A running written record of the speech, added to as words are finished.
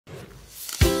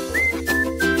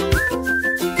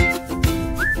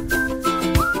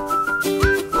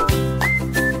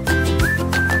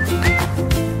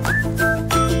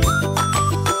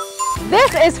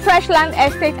is FRESHLAND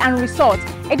Estate and Resort,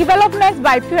 a development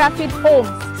by Pyramid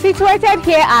Homes, situated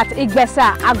here at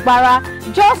Igbesa,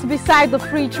 Agbara, just beside the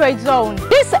free trade zone.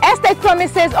 This estate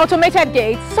promises automated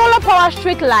gates, solar power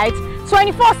street lights,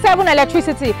 24/7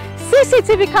 electricity,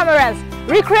 CCTV cameras,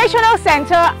 recreational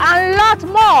center, and lot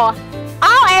more.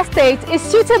 Our estate is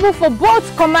suitable for both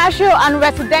commercial and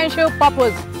residential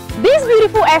purpose. This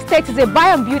beautiful estate is a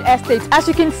buy and build estate. As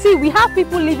you can see, we have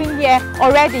people living here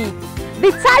already.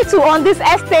 The title on this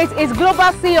estate is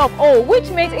Global C of O, which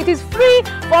means it is free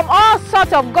from all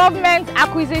sorts of government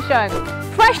acquisition.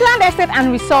 FRESHLAND Estate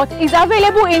and Resort is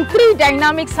available in 3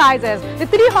 dynamic sizes: the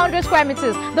 300 square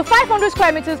meters, the 500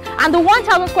 square meters, and the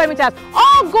 1000 square meters,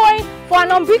 all going for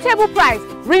an unbeatable price.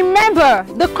 Remember,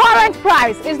 the current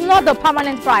price is not the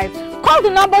permanent price. Call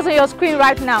the numbers on your screen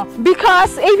right now,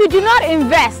 because if you do not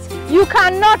invest, you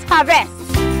cannot harvest.